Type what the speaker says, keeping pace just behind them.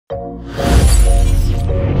Baby,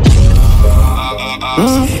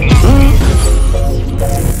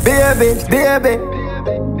 baby,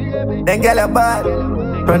 then get a bad.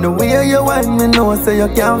 From the way you want me know so you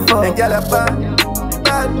can't fuck. Then get a bad,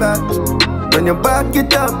 bad, bad. When you back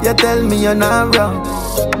it up, you tell me you're not wrong.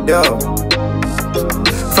 Yo.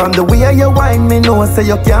 From the way you whine me know so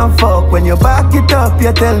you can't fuck. When you back it up,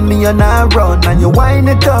 you tell me you're not wrong. And you wind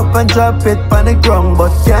it up and drop it on the ground.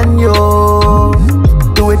 But can you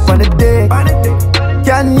do it on the day?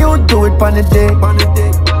 Can you do it on the day?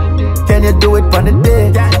 Can you do it on the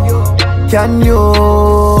day? Can you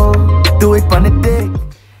do it on the day?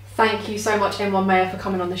 Thank you so much, M1 Mayor, for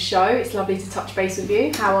coming on the show. It's lovely to touch base with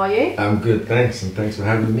you. How are you? I'm good, thanks, and thanks for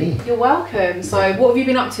having me. You're welcome. So, what have you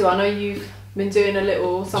been up to? I know you've been doing a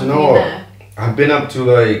little something Do you know in what? there. I've been up to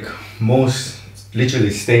like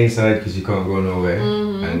literally stay inside because you can't go nowhere,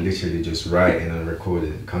 and literally just writing and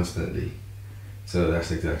recording constantly. So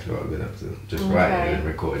that's exactly what I've been up to, just writing and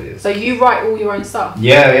recording. So you write all your own stuff?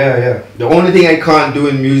 Yeah. The only thing I can't do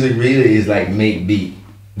in music really is like make beat.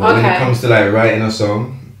 But when it comes to like writing a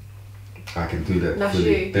song, I can do that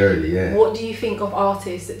fully, thoroughly, yeah. What do you think of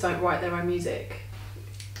artists that don't write their own music?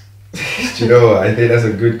 Do you know what? I think that's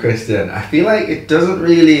a good question. I feel like it doesn't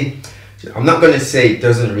really, I'm not going to say it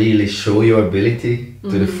doesn't really show your ability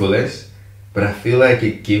to the fullest, but I feel like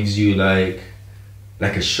it gives you like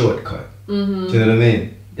a shortcut. Do you know what I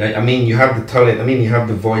mean? I mean, you have the talent, I mean, you have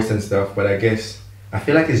the voice and stuff, but I guess, I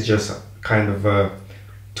feel like it's just kind of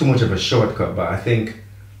too much of a shortcut, but I think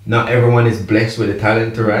not everyone is blessed with the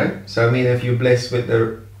talent to write. So I mean, if you're blessed with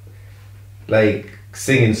the like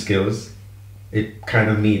singing skills, it kind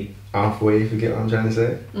of meet halfway, if you get what I'm trying to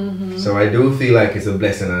say. So I do feel like it's a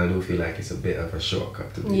blessing, and I do feel like it's a bit of a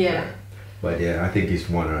shortcut to be fair. But yeah, I think it's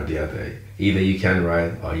one or the other. Either you can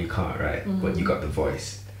write or you can't write, but you got the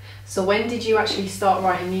voice. So when did you actually start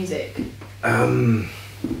writing music? Do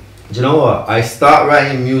you know what? I start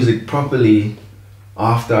writing music properly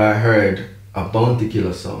after I heard a Bounty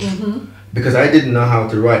Killer song, because I didn't know how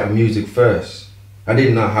to write a music first. I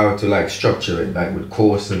didn't know how to like structure it, like with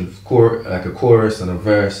like a chorus and a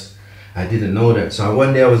verse. I didn't know that. So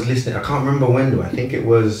one day I was listening, I can't remember when though, I think it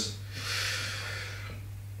was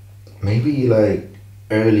maybe like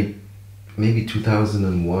maybe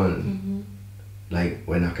 2001, like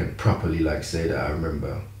when I can properly like say that I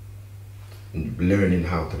remember learning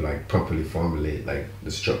how to like properly formulate like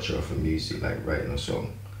the structure of a music, like writing a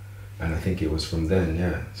song. And I think it was from then,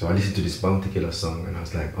 yeah. So I listened to this Bounty Killer song and I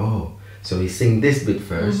was like, oh, so he sing this bit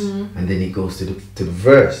first and then he goes to the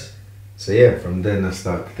verse. So yeah, from then I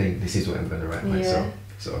start to think this is what I'm gonna write my song.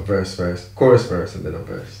 So a verse first, chorus first, and then a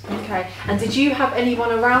verse. Okay. And did you have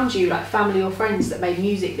anyone around you, like family or friends, that made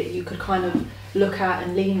music that you could kind of look at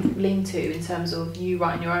and lean to in terms of you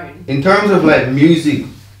writing your own? In terms of like music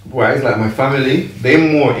wise, like my family,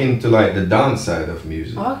 they're more into like the dance side of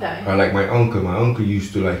music. Okay. Or like my uncle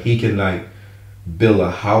used to like, he can like build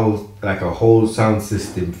a house, like a whole sound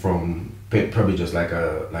system from probably just like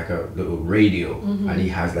a little radio, and he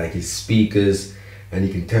has like his speakers and he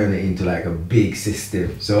can turn it into like a big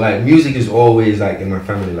system. So like music is always like in my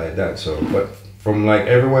family like that. So but from like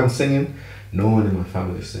everyone singing, no one in my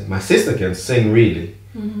family sing. My sister can sing really,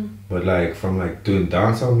 but like from like doing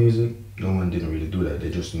dancehall music, no one didn't really do that. They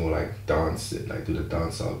just more like dance it, like do the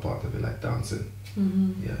dancehall part of it, like dancing.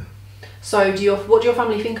 Yeah. So what do your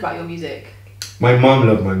family think about your music? My mom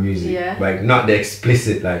loved my music. Yeah. Like not the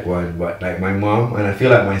explicit like one, but like my mom, and I feel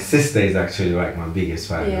like my sister is actually like my biggest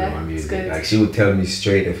fan of my music. Good. Like she would tell me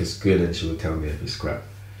straight if it's good, and she would tell me if it's crap.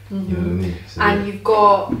 You know what I mean? So, and you've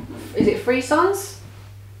got, is it 3 sons?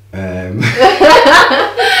 Is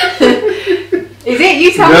it?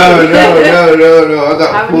 You tell me. No. I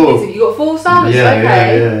got How 4. many? You got 4 sons? Yeah,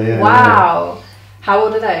 okay. yeah. Wow. Yeah. How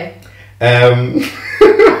old are they?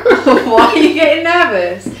 Why are you getting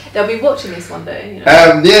nervous? They'll be watching this one day, you know.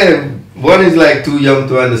 Yeah, one is like too young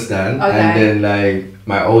to understand, and then like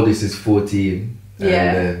my oldest is 14,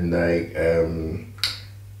 and then like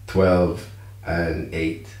 12 and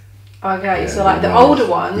 8. Okay, so like the older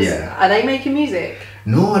ones, are they making music?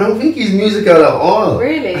 No, I don't think he's musical at all.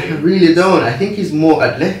 Really? I really don't. I think he's more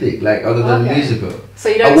athletic, like other than musical. So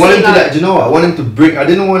you don't I want see him like... to like, do you know what? I want him to bring, I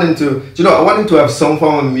didn't want him to, do you know, I want him to have some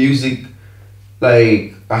form of music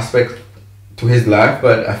like aspect to his life,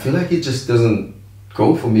 but I feel like he just doesn't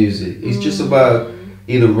go for music. It's just about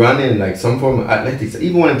either running, like some form of athletics. I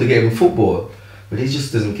even want him to get him football, but he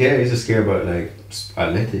just doesn't care. He just care about like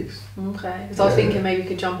athletics. Okay, because I was thinking maybe you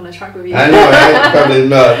could jump on a track with you. I know, right? Probably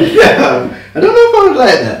not. Yeah, I don't know if I would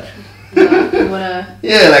like that. No, you wanna...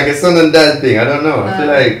 Yeah, like a son and dad thing. I don't know. I feel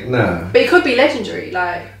like nah. But it could be legendary.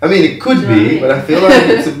 Like, I mean, it could Do you know what I be, mean? but I feel like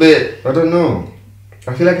it's a bit. I don't know.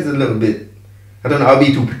 I feel like it's a little bit. I don't know. I'll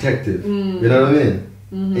be too protective. You know what I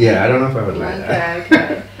mean? Yeah, I don't know if I would like that.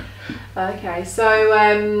 Okay. Okay.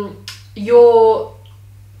 So,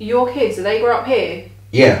 your kids, do they grow up here?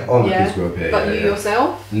 Yeah, all my kids grew up here. But yeah, you yeah.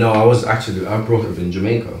 yourself? No, I brought up in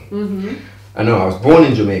Jamaica. I know, I was born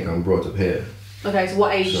in Jamaica and brought up here. Okay, so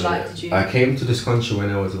what age So, did you? I came to this country when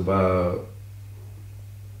I was about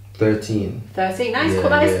 13. 13. That is Yeah,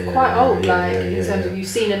 that is yeah, quite yeah, old. yeah, Like yeah, in terms of you've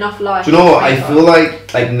seen enough life. Do you know what? I in feel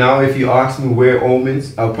Jamaica. like now if you ask me where home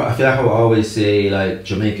is, I feel like I would always say like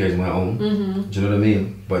Jamaica is my home. Do you know what I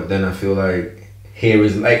mean? But then I feel like here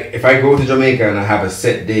is like if I go to Jamaica and I have a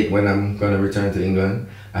set date when I'm gonna return to England,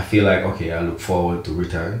 I feel like okay, I look forward to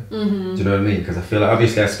return. Do you know what I mean? Because I feel like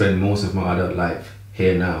obviously I spend most of my adult life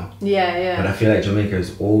here now. Yeah, yeah. But I feel like Jamaica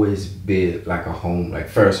has always been like a home, like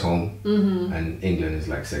first home, and England is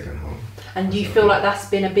like second home. And do you feel like that's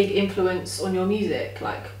been a big influence on your music,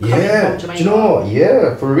 like coming Yeah, from do Jamaica? you know what?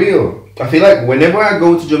 Yeah, for real. I feel like whenever I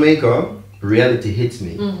go to Jamaica, reality hits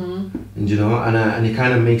me. And you know, and it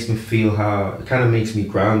kind of makes me feel it kind of makes me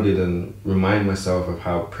grounded and remind myself of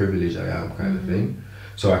how privileged I am, kind of thing.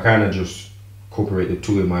 So I kind of just incorporate the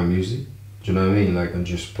two in my music. Do you know what I mean? Like, and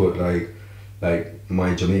just put like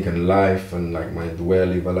my Jamaican life and like the way I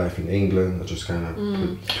live a life in England. I just kind of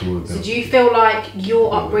put two of them. So do you feel like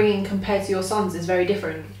your upbringing compared to your sons is very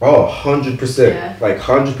different? Oh, 100%. Yeah. Like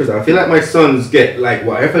 100%. I feel like my sons get like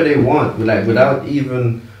whatever they want, like without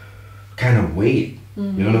even kind of wait. You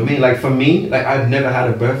know what I mean? Like for me, like I've never had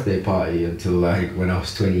a birthday party until like when I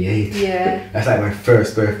was 28. Yeah. That's like my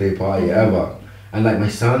first birthday party ever. And like my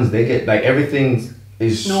sons, they get like everything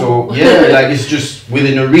is Normal. so yeah, like it's just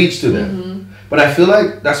within a reach to them. But I feel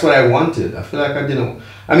like that's what I wanted. I feel like I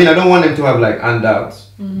don't want them to have like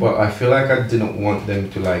handouts, but I feel like I didn't want them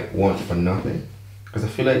to like want for nothing. Because I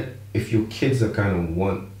feel like if your kids are kind of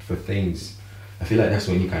want for things, I feel like that's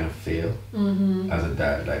when you kind of fail as a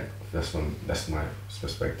dad. Like that's my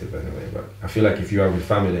perspective anyway. But I feel like if you have a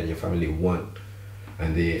family and your family want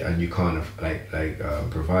and you kind of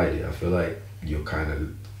provide it, I feel like you kind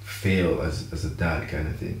of fail as a dad kind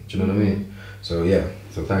of thing. Do you know what I mean? So yeah,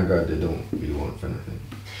 so thank God they don't really want for nothing.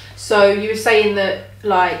 So you were saying that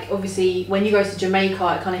like obviously when you go to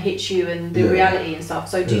Jamaica it kind of hits you and the reality and stuff.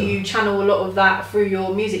 So do you channel a lot of that through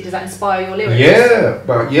your music? Does that inspire your lyrics? Yeah,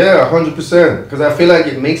 but yeah, 100%. Because I feel like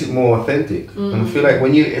it makes it more authentic. And I feel like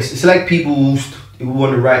when it's like people who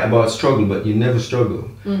want to write about struggle, but you never struggle.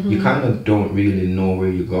 You kind of don't really know where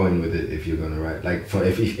you're going with it if you're gonna write. Like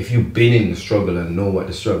if you've been in the struggle and know what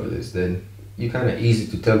the struggle is, then you're kind of easy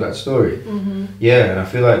to tell that story. Yeah, and I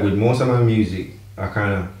feel like with most of my music, I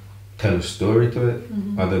kind of tell a story to it,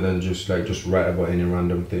 other than just write about any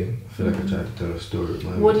random thing. I feel like I try to tell a story. With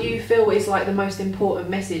my What music. do you feel is like the most important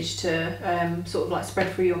message to sort of like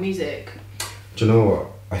spread through your music? Do you know what?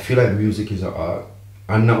 I feel like music is an art.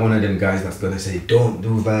 I'm not one of them guys that's gonna say, don't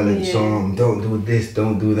do violent song, don't do this,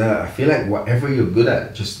 don't do that. I feel like whatever you're good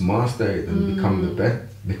at, just master it and become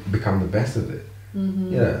the best of it.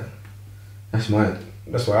 Yeah, that's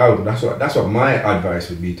what my advice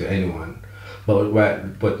would be to anyone. But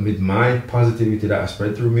with my positivity that I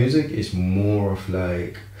spread through music, it's more of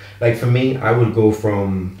like for me, I would go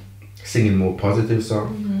from singing more positive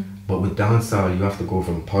songs. But with dancehall, you have to go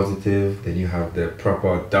from positive, then you have the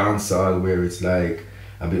proper dancehall where it's like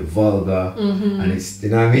a bit vulgar, and it's, you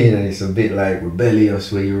know what I mean, and it's a bit like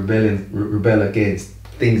rebellious, where you rebel against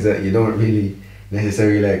things that you don't really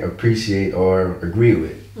necessarily like appreciate or agree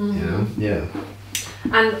with. You know, yeah.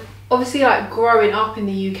 And obviously, like growing up in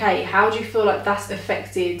the UK, how do you feel like that's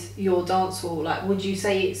affected your dancehall? Like, would you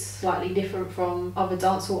say it's slightly different from other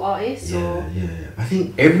dancehall artists? Or? Yeah. I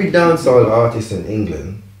think every dancehall artist in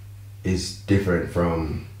England is different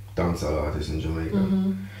from dancehall artists in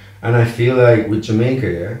Jamaica. And I feel like with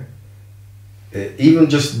Jamaica, even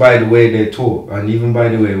just by the way they talk and even by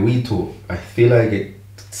the way we talk, I feel like it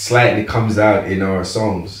slightly comes out in our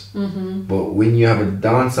songs. But when you have a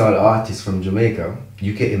dancehall artist from Jamaica,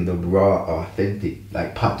 you get in the raw, authentic,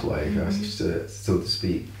 like patois, so to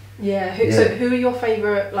speak. Yeah. So who are your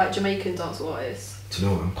favourite like Jamaican dancehall artists? Do you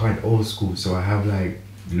know, I'm quite old school, so I have like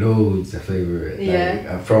loads of favourite.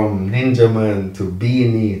 Yeah. Like, from Ninja Man to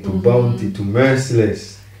Beanie to Bounty to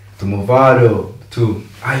Merciless to Movado to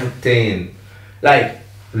Ioctane, like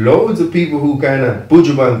loads of people who kind of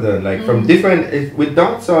Buju like from different, with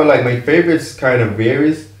dancehall, like my favorites kind of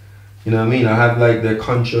varies, you know what I mean? I have like the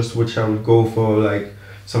conscious, which I would go for like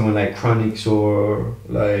someone like Chronix or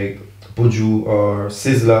like Buju or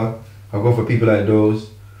Sizzler. I'll go for people like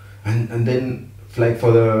those. And then like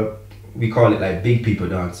for the, we call it like big people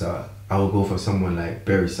dancer, I would go for someone like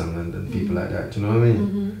Barry Sunland and people like that. Do you know what I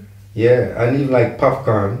mean? Yeah, and even like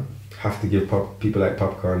Popcorn, have to give people like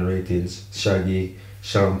Popcorn ratings. Shaggy,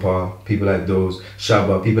 Shampa, people like those,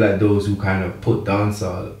 Shabba, people like those who kind of put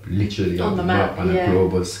dancehall literally on the map on a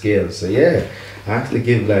global scale. So yeah, I have to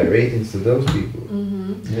give like ratings to those people.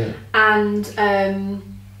 Yeah. And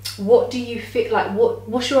what do you feel like?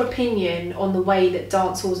 What's your opinion on the way that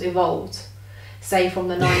dancehall's evolved? Say from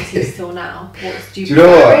the 90s till now. Do you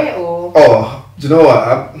prefer it or? Oh, do you know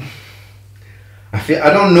what? I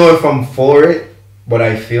don't know if I'm for it, but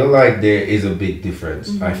I feel like there is a big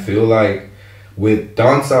difference. I feel like with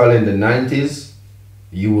dancehall in the 90s,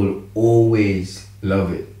 you will always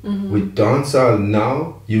love it. With dancehall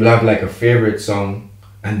now, you will have like a favorite song,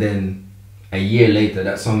 and then a year later,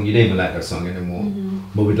 that song you don't even like that song anymore.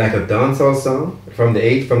 But with like a dancehall song from the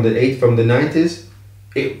 90s,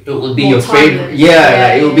 it will be your favorite. Yeah,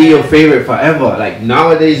 like it will be your favorite forever. Like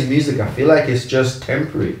nowadays music, I feel like it's just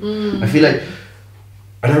temporary. I feel like,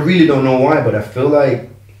 and I really don't know why, but I feel like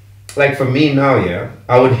for me now, yeah,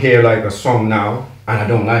 I would hear like a song now and I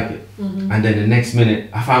don't like it, and then the next minute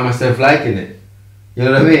I find myself liking it. You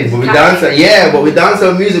know what I mean? But with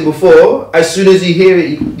dancehall music before, as soon as you hear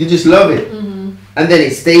it, you just love it, and then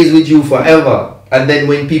it stays with you forever. And then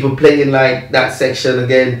when people play in like that section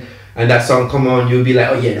again, and that song come on, you'll be like,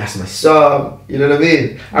 oh yeah, that's my song. You know what I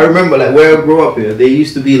mean? I remember like where I grew up here, there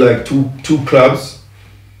used to be like two clubs.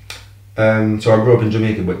 So I grew up in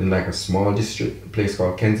Jamaica, but in like a small district, a place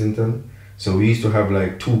called Kensington. So we used to have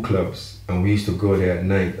like 2 clubs, and we used to go there at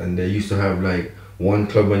night, and they used to have like one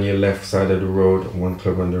club on your left side of the road, one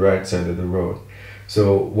club on the right side of the road.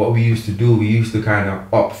 So what we used to do, we used to kind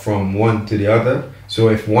of up from one to the other. So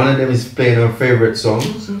if one of them is playing our favorite song,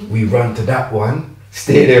 we run to that one,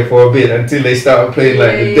 stay there for a bit until they start playing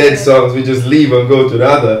like the dead songs. We just leave and go to the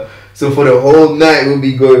other. So for the whole night, we'll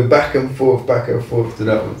be going back and forth to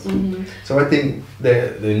that one. So I think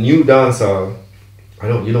the new dancehall,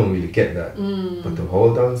 you don't really get that, but the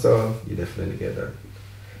whole dancehall, you definitely get that.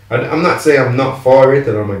 I'm not saying I'm not for it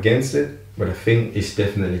and I'm against it, but I think it's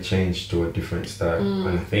definitely changed to a different style.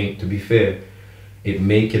 And I think, to be fair, it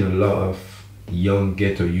making a lot of young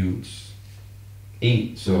ghetto youths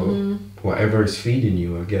eat. So whatever is feeding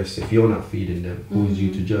you, I guess, if you're not feeding them, who's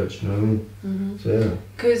you to judge? You know what I mean? So yeah.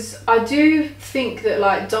 Because I do think that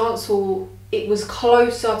like dancehall, it was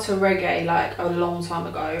closer to reggae like a long time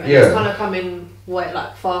ago, and it's kind of coming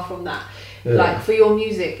far from that. Like for your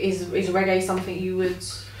music, is reggae something you would?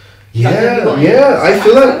 I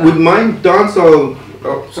feel like with my dancehall,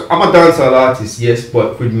 I'm a dancehall artist, yes,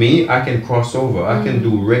 but with me, I can cross over. I can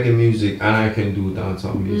do reggae music and I can do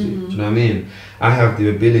dancehall music. Do you know what I mean? I have the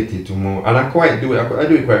ability to more, and I do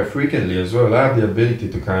it quite frequently as well. I have the ability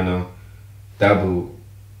to kind of dabble.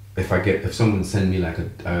 If someone send me like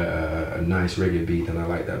a nice reggae beat and I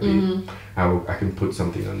like that beat, I can put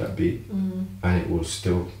something on that beat and it will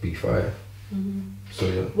still be fire. So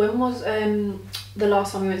yeah. When was the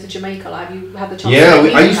last time you went to Jamaica? Like, have you had the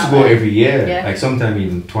chance? I used to go every year, like sometimes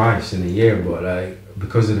even twice in a year, but like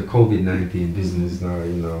because of the COVID-19 business now,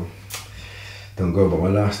 you know, don't go. But my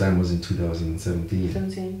last time was in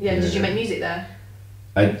 2017. Yeah. Did you make music there?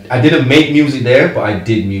 I didn't make music there, but I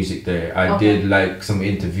did music there. I did like some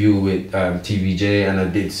interview with TVJ, and I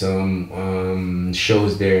did some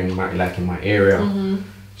shows there in my area.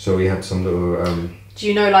 So we had some little. Do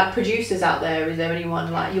you know like producers out there? Is there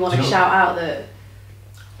anyone like you want to shout out that?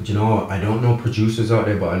 Do you know, I don't know producers out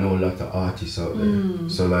there, but I know a lot of artists out there.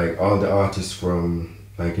 So like all the artists from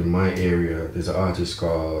like in my area, there's an artist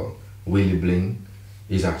called Willie Bling.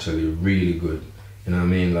 He's actually really good. You know what I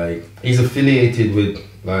mean? Like he's affiliated with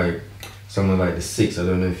like someone like the Six. I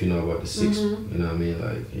don't know if you know about the Six. You know what I mean?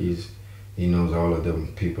 Like he knows all of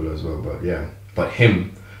them people as well. But yeah, but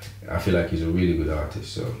him, I feel like he's a really good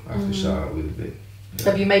artist. So I have to shout out Willie Bling. Yeah.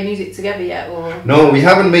 Have you made music together yet, or? No, we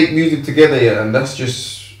haven't made music together yet, and that's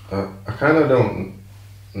just I kind of don't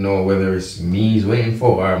know whether it's me's waiting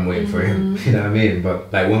for or I'm waiting for him. You know what I mean?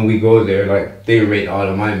 But like when we go there, like they rate all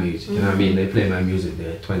of my music. You know what I mean? They play my music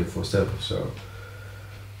there 24/7. So,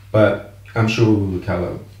 but I'm sure we will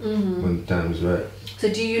collab when the time is right. So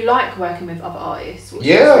do you like working with other artists?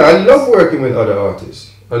 I love working with other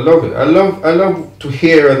artists. I love it. I love to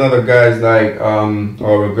hear another guy's like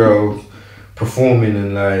or a girl performing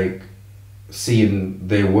and like seeing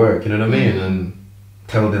their work. You know what I mean? And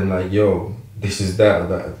tell them like, yo, this is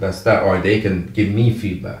that's that, or they can give me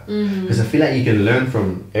feedback, because I feel like you can learn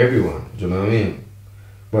from everyone. Do you know what I mean?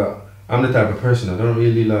 But I'm the type of person, I don't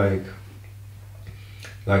really like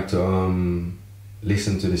to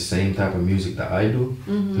listen to the same type of music that I do.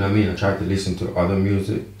 You know what I mean? I tried to listen to other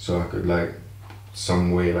music so I could like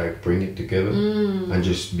some way like bring it together and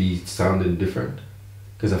just be sounding different.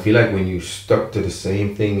 Because I feel like when you stuck to the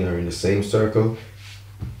same thing or in the same circle,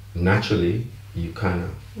 naturally you kind of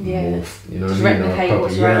move. You know what I mean? Replicate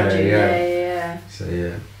what's around you. Yeah. So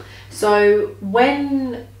yeah. So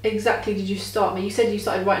when exactly did you start? I mean, you said you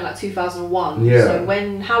started writing like 2001. Yeah.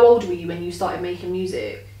 So how old were you when you started making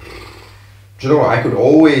music? Do you know what? I could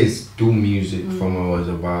always do music from I was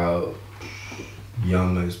about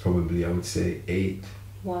young as probably I would say 8.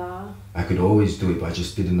 Wow. I could always do it, but I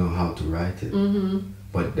just didn't know how to write it.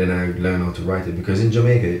 But then I learned how to write it because in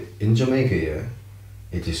Jamaica, yeah,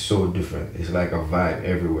 it is so different. It's like a vibe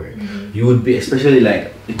everywhere. You would be, especially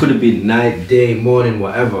like, it could have been night, day, morning,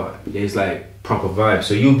 whatever. It's like proper vibe.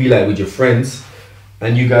 So you'd be like with your friends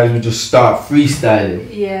and you guys would just start freestyling.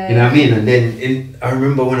 Yeah. You know what I mean? And then I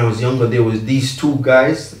remember when I was younger, there was these 2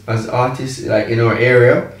 guys as artists like in our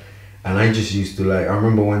area. And I just used to like, I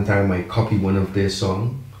remember one time I copied one of their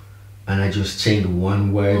songs and I just changed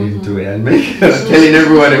one word into it and telling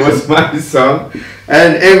everyone it was my song.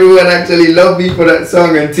 And everyone actually loved me for that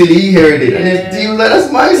song until he heard it. And he was like,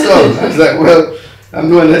 that's my song. I was like, well, I'm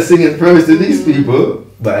the one that's singing first to these people.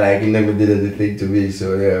 But like, he never did anything to me.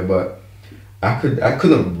 So yeah, but I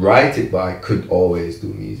couldn't write it, but I could always do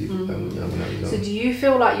music. So do you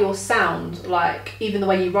feel like your sound, like even the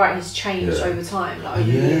way you write, has changed over time? Like, over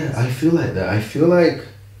years? I feel like that. I feel like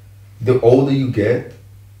the older you get,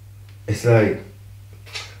 it's like,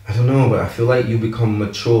 I don't know, but I feel like you become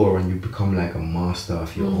mature and you become like a master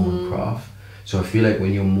of your own craft. So I feel like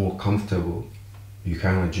when you're more comfortable, you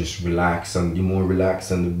kind of just relax and you're more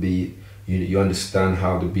relaxed on the beat. You understand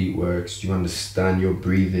how the beat works. You understand your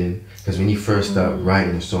breathing. Because when you first start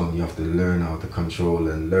writing a song, you have to learn how to control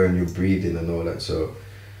and learn your breathing and all that. So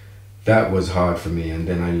that was hard for me. And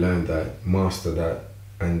then I learned that, master that.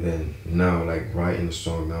 And then now, like writing a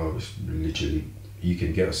song now, is literally, you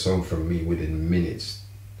can get a song from me within minutes.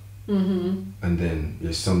 And then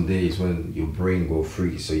there's some days when your brain go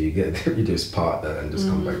free. So you just part that and just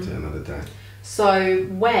come back to it another time. So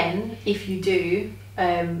when, if you do,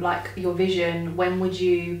 like your vision, when would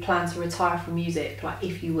you plan to retire from music? Like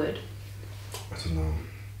if you would? I don't know.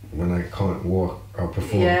 When I can't walk or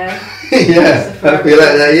perform. Yeah. Yeah. I feel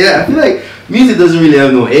like that. Yeah. I feel like music doesn't really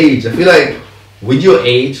have no age. I feel like with your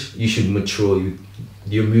age, you should mature.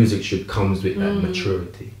 Your music should come with that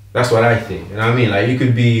maturity. That's what I think. You know what I mean? Like you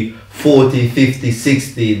could be 40, 50,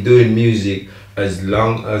 60 doing music as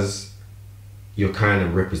long as you're kind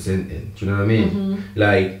of representing. Do you know what I mean?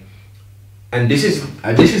 Like, and this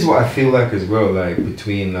is what I feel like as well. Like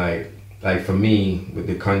between like for me with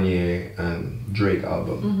the Kanye and Drake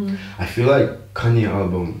album, I feel like Kanye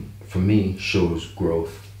album for me shows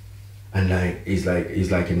growth, and like he's like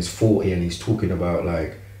in his 40 and he's talking about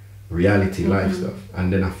like reality life stuff,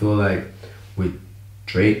 and then I feel like with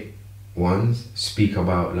Drake ones speak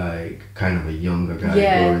about like kind of a younger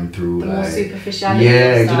guy going through the like more superficiality. Do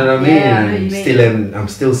you know what I mean? Yeah, I'm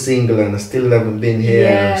still single and I still haven't been here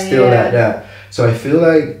and I'm still like that. So I feel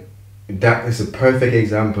like that is a perfect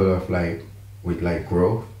example of like with like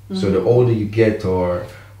growth. So the older you get or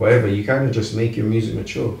whatever, you kind of just make your music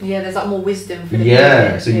mature. Yeah, there's like more wisdom for the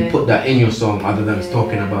music. So you put that in your song other than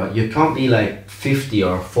talking about, you can't be like 50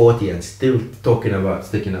 or 40 and still talking about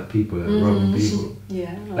sticking up people and robbing people.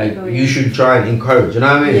 Yeah. Like you should try and encourage, you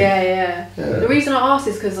know what I mean? Yeah. The reason I ask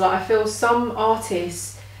is because like I feel some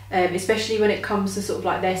artists, especially when it comes to sort of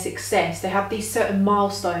like their success, they have these certain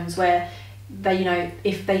milestones where they, you know,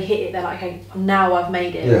 if they hit it, they're like, hey, now I've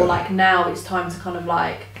made it, or like now it's time to kind of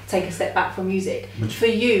like take a step back from music. For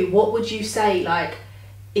you, what would you say like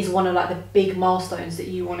is one of like the big milestones that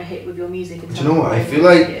you want to hit with your music? Do you know what? I feel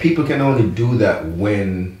like people can only do that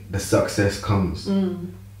when the success comes.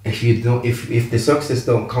 If you don't, if the success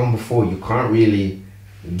don't come before, you can't really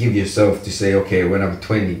give yourself to say, okay, when I'm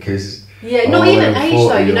 20, because not even age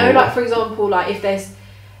though. You know, like for example, like if there's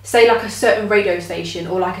say like a certain radio station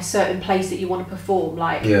or like a certain place that you want to perform,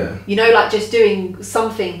 like you know, like just doing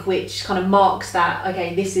something which kind of marks that,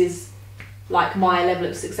 okay, this is like my level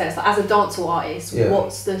of success. Like, as a dancehall artist,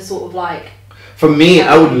 what's the sort of like, for me,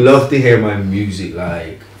 I would love to hear my music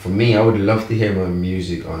like, for me, I would love to hear my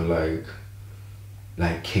music on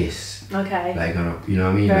like Kiss, like on a, you know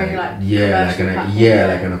what I mean, very,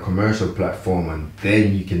 like on a commercial platform, and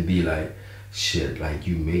then you can be like, shit, like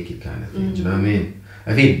you make it kind of thing. Do you know what I mean?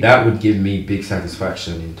 I think that would give me big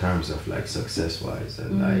satisfaction in terms of like success wise,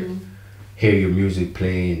 and like hear your music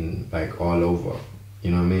playing like all over, you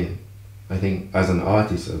know what I mean? I think as an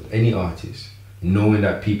artist, any artist, knowing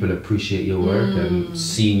that people appreciate your work and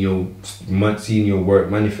seeing your work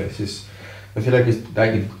manifest. I feel like it's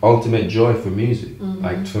like the ultimate joy for music.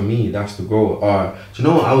 Like for me, that's the goal. Or do you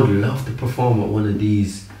know what? I would love to perform at one of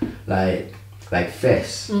these like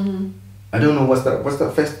fests. I don't know what's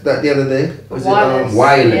that fest that the other day? Was Wireless. It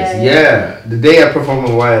Wireless? Yeah. The day I perform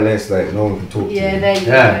on Wireless, like no one can talk to me. There you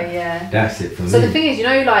go. Yeah. That's it for me. So the thing is, you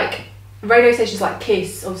know, like radio stations like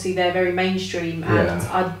Kiss, obviously they're very mainstream, and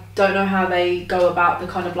I don't know how they go about the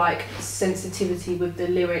kind of like sensitivity with the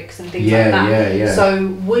lyrics and things like that. So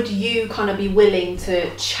would you kind of be willing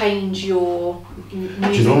to change your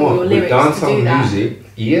music, you know what? or your lyrics with to do that? music,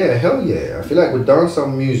 yeah, hell yeah. I feel like with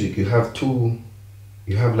dancehall music, you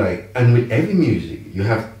have like, and with every music, you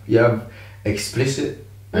have explicit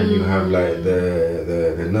and you have like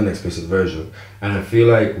the non-explicit version. And I feel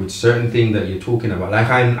like with certain things that you're talking about, like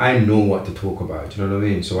I know what to talk about, you know what I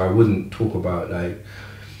mean? So I wouldn't talk about like,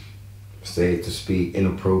 say to speak,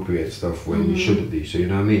 inappropriate stuff when you shouldn't be. So you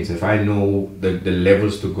know what I mean? So if I know the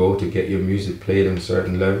levels to go to get your music played on a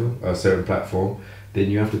certain level or a certain platform, then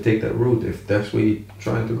you have to take that route if that's where you're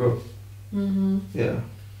trying to go. Yeah.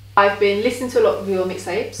 I've been listening to a lot of your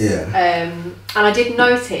mixtapes. Yeah. And I did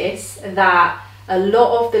notice that a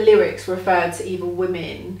lot of the lyrics referred to either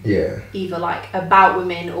women, either like about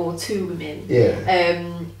women or to women.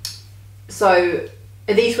 So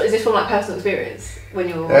is this from like personal experience when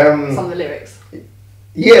you're some of the lyrics?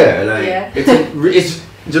 Yeah, like it's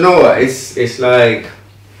do you know what? It's like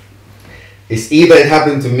it's either it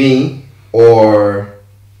happened to me or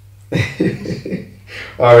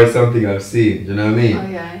or it's something I've seen. Do you know what I mean?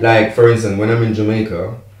 Okay. Like for instance, when I'm in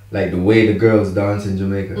Jamaica, like the way the girls dance in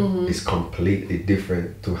Jamaica is completely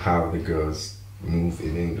different to how the girls move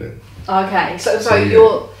in England. Okay, so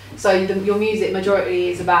your music majority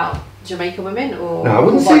is about Jamaican women, or no? I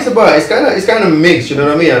wouldn't say it's about. It's kind of mixed. You know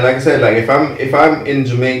what I mean? And like I said, like if I'm in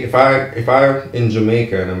Jamaica, if I'm in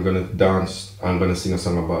Jamaica and I'm gonna dance, I'm gonna sing a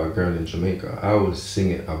song about a girl in Jamaica, I would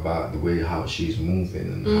sing it about the way how she's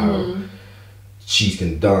moving and how she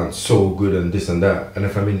can dance so good and this and that. And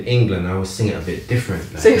if I'm in England, I would sing it a bit different.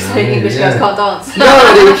 Like, so you're saying English girls can't dance? No,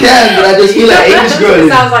 they can, but I just feel like English girl is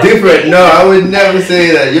like different. No, I would never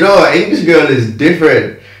say that. You know what? English girl is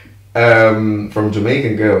different from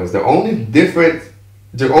Jamaican girls. The only thing,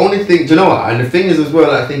 do you know what? And the thing is as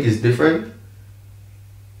well, I think is different.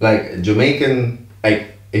 Like Jamaican,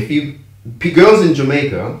 like girls in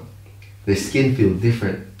Jamaica, their skin feels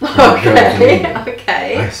different.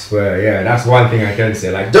 Okay. I swear, yeah, that's one thing I can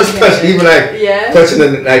say. Like just touch, even like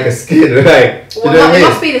touching like a skin, like well, you know what I mean? It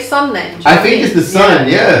must be the sun then. I think it's the sun.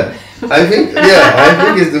 Yeah. I think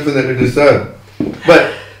it's definitely the sun.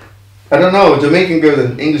 But I don't know. Jamaican girl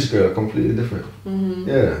and English girl are completely different.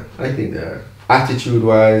 Yeah, I think they are. Attitude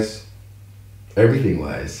wise, everything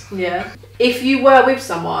wise. Yeah. If you were with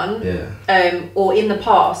someone, or in the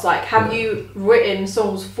past, like, have you written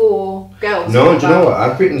songs for girls? No, do you know what?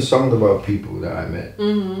 I've written songs about people that I met,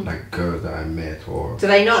 like girls that I met, or do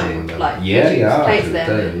they know? Like, yeah, play to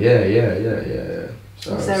them. Yeah.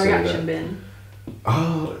 So what's their reaction been?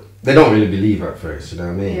 Oh, they don't really believe at first. You know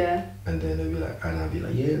what I mean? Yeah. And then they'll be like, and I'll be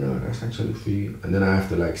like, yeah, no, that's actually for you. And then I have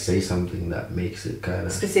to like say something that makes it kind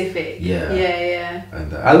of specific. Yeah.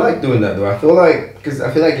 And I like doing that though. I feel like, because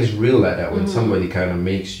I feel like it's real like that when somebody kind of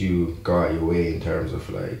makes you go out your way in terms of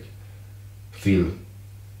like feel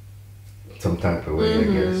some type of way, I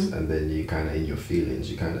guess. And then you kind of in your feelings,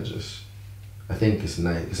 you kind of just, I think it's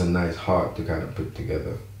nice. It's a nice heart to kind of put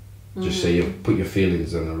together. Just say you put your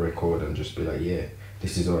feelings on a record and just be like, yeah,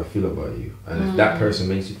 this is how I feel about you. And if that person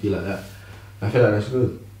makes you feel like that, I feel like that's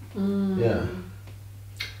good. Yeah.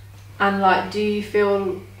 And like, do you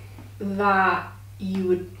feel that you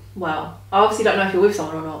would, well, I obviously don't know if you're with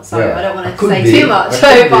someone or not, so I don't want to say too much.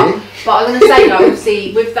 But I'm going to say, like,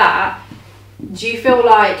 obviously, with that, do you feel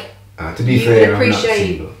like to be fair, I'm not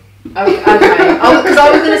single. Okay. Because I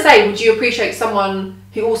was going to say, would you appreciate someone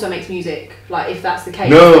who also makes music? Like, if that's the case.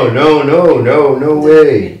 No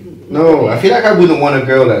way. No, I feel like I wouldn't want a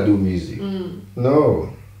girl that do music.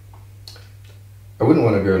 No. I wouldn't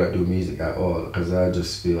want a girl that do music at all, because I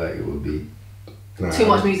just feel like it would be too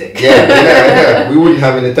much music. Yeah. We wouldn't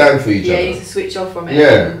have any time for each other. Yeah, you need to switch off from it.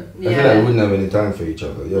 Yeah. I feel like we wouldn't have any time for each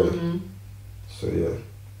other. Yeah. So yeah.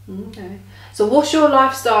 Okay. So what's your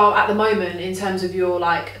lifestyle at the moment in terms of your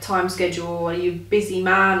like time schedule? Are you a busy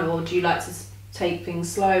man, or do you like to take things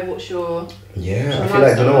slow? What's your I feel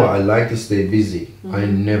like, you know what, I like to stay busy.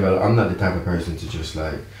 I'm not the type of person to just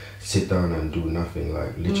like sit down and do nothing.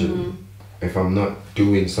 Like literally, if I'm not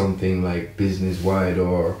doing something like business wide,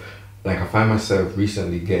 or like I find myself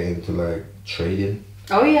recently getting into like trading.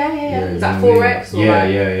 Oh yeah. Is that Forex? Or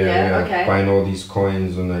yeah. Okay. Buying all these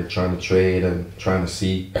coins and like trying to trade and trying to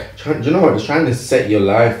see. Do you know what? It's trying to set your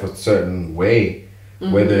life a certain way,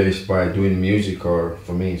 whether it's by doing music or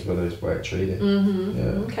for me, it's whether it's by trading.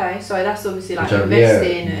 Yeah. Okay, so that's obviously like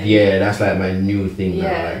investing. Yeah, that's like my new thing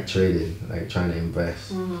now, like trading, like trying to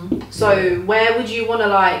invest. So where would you want to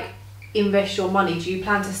like invest your money? Do you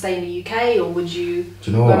plan to stay in the UK or would you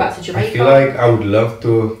go back to Jamaica? I feel like I would love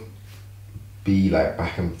to be like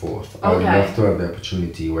back and forth. I would love to have the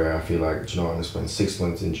opportunity where I feel like, you know, I'm gonna spend 6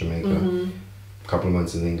 months in Jamaica, a couple of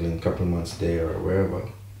months in England, a couple of months there or wherever.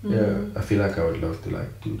 Yeah, I feel like I would love to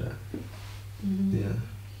like do that. Yeah.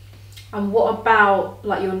 And what about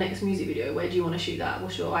like your next music video? Where do you want to shoot that?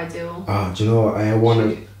 What's your ideal? Do you know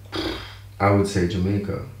what? I would say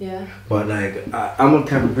Jamaica. Yeah. But like, I'm a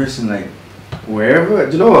type of person like, wherever,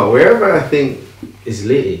 do you know what? Wherever I think is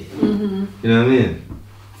litty. You know what I mean?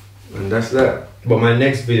 And that's that. But my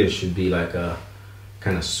next video should be like a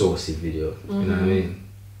kind of saucy video. You know what I mean?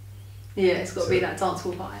 Yeah, it's got to be that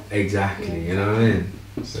dancehall vibe. Exactly. You know what I mean?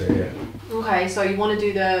 So yeah. Okay, so you want to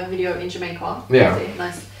do the video in Jamaica? Yeah.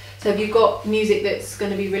 Nice. So have you got music that's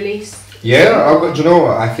going to be released? Yeah, do you know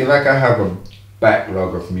what? I feel like I have a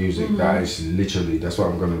backlog of music that is literally, that's what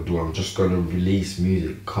I'm gonna do. I'm just gonna release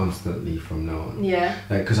music constantly from now on. Yeah.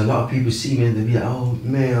 Like, cause a lot of people see me and they be like, oh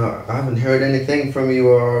man, I haven't heard anything from you,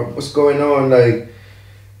 or what's going on? Like,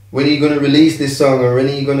 when are you gonna release this song, or when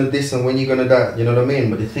are you gonna this, and when are you gonna that? You know what I mean?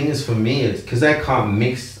 But the thing is for me is, cause I can't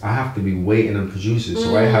mix, I have to be waiting on producers.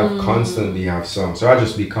 So I constantly have songs. So I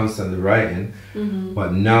just be constantly writing.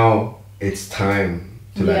 But now it's time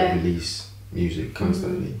to like release music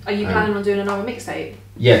constantly. Are you planning on doing another mixtape?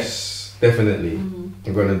 Yes, definitely.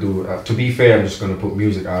 I'm gonna do, to be fair, I'm just gonna put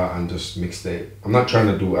music out and just mixtape. I'm not trying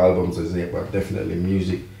to do albums as yet, but definitely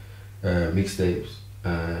music, mixtapes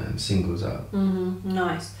and singles out.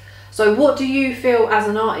 Nice. So what do you feel as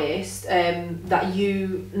an artist that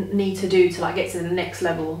you need to do to like get to the next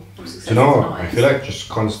level of success? You know, I feel like just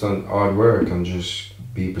constant hard work and just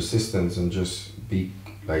be persistent and just be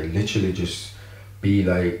like literally just be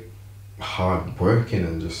like hard working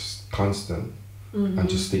and just constant and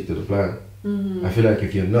just stick to the plan. I feel like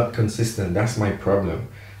if you're not consistent, that's my problem.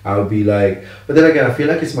 I'll be like, but then again, I feel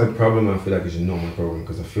like it's my problem. I feel like it's not my problem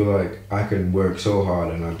because I feel like I can work so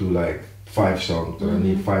hard and I do like 5 songs, but I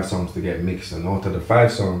need 5 songs to get mixed, and out of the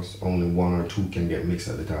 5 songs, only 1 or 2 can get mixed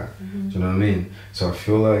at the time. Do you know what I mean? So I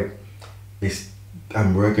feel like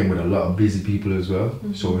I'm working with a lot of busy people as well.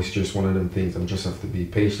 So it's just one of them things. I just have to be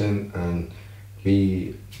patient and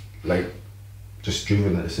be like just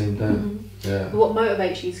driven at the same time. Yeah. What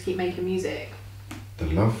motivates you to keep making music? The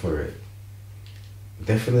love for it.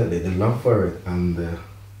 Definitely the love for it and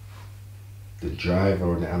the drive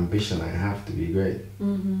or the ambition I have to be great.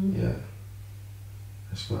 Yeah.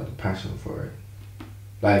 That's what the passion for it.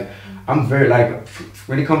 Like I'm very like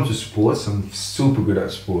when it comes to sports, I'm super good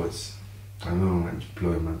at sports. I know I might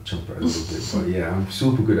blow my trumpet a little bit, but yeah, I'm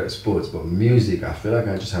super good at sports. But music, I feel like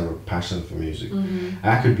I just have a passion for music.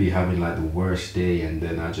 I could be having like the worst day and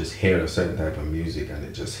then I just hear a certain type of music and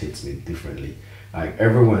it just hits me differently. Like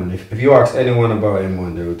everyone, if you ask anyone about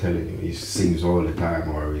M1, they will tell you he sings all the time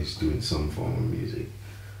or he's doing some form of music.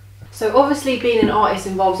 So obviously being an artist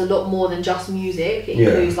involves a lot more than just music. It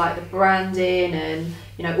includes like the branding and,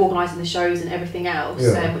 you know, organising the shows and everything else,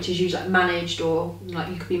 which is usually like managed or like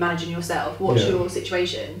you could be managing yourself. What's your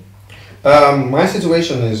situation? My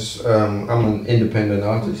situation is I'm an independent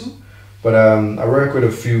artist, but I work with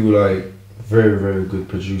a few like very, very good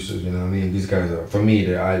producers, you know what I mean? These guys are, for me,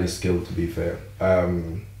 they're highly skilled to be fair. I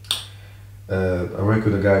work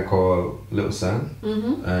with a guy called Little Sam,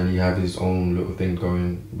 and he had his own little thing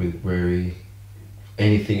going with where he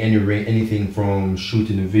anything from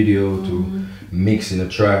shooting a video to mixing a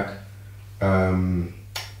track,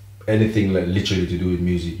 anything like literally to do with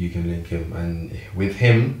music, you can link him. And with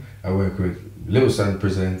him, I work with Little Sam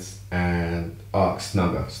Presents and Ark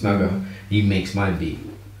Snugger. He makes my beat,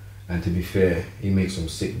 and to be fair, he makes some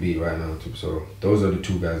sick beat right now too. So those are the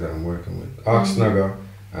 2 guys that I'm working with, Ark Snugger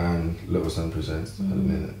and Little Sun Presents at the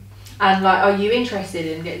minute. And like, are you interested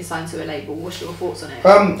in getting signed to a label? What's your thoughts on it?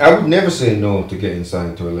 I would never say no to getting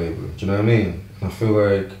signed to a label. Do you know what I mean? I feel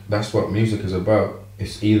like that's what music is about.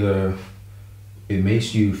 It's either it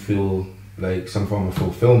makes you feel like some form of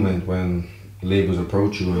fulfillment when labels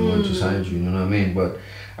approach you and want to sign you. You know what I mean? But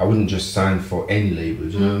I wouldn't just sign for any label.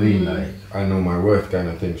 Do you know what I mean? Like I know my worth kind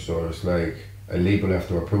of thing. So it's like a label have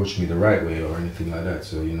to approach me the right way or anything like that.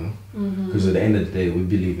 So you know, because at the end of the day, we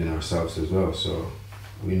believe in ourselves as well. So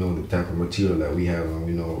we know the type of material that we have and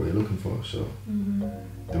we know what we're looking for. So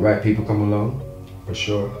the right people come along, for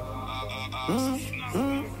sure.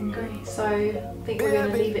 Great. So I think we're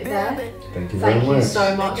going to leave it there. Thank you very much. Thank you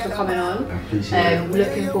so much for coming on. I appreciate it.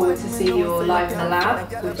 Looking forward to see your Live in the Lab,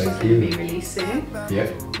 which is going to be released soon. Yeah.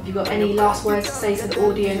 Have you got any last words to say to the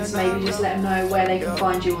audience? Maybe just let them know where they can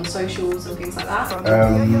find you on socials and things like that.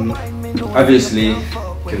 Obviously, you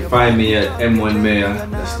can find me at M1Mayor,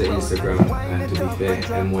 that's the Instagram, and to be fair,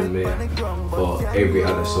 M1Mayor for every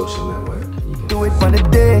other social network. Do it on the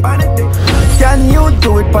day. Can you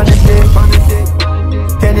do it on the day?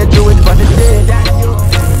 Can you do it on the day?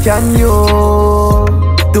 Can you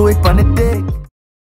do it on the day?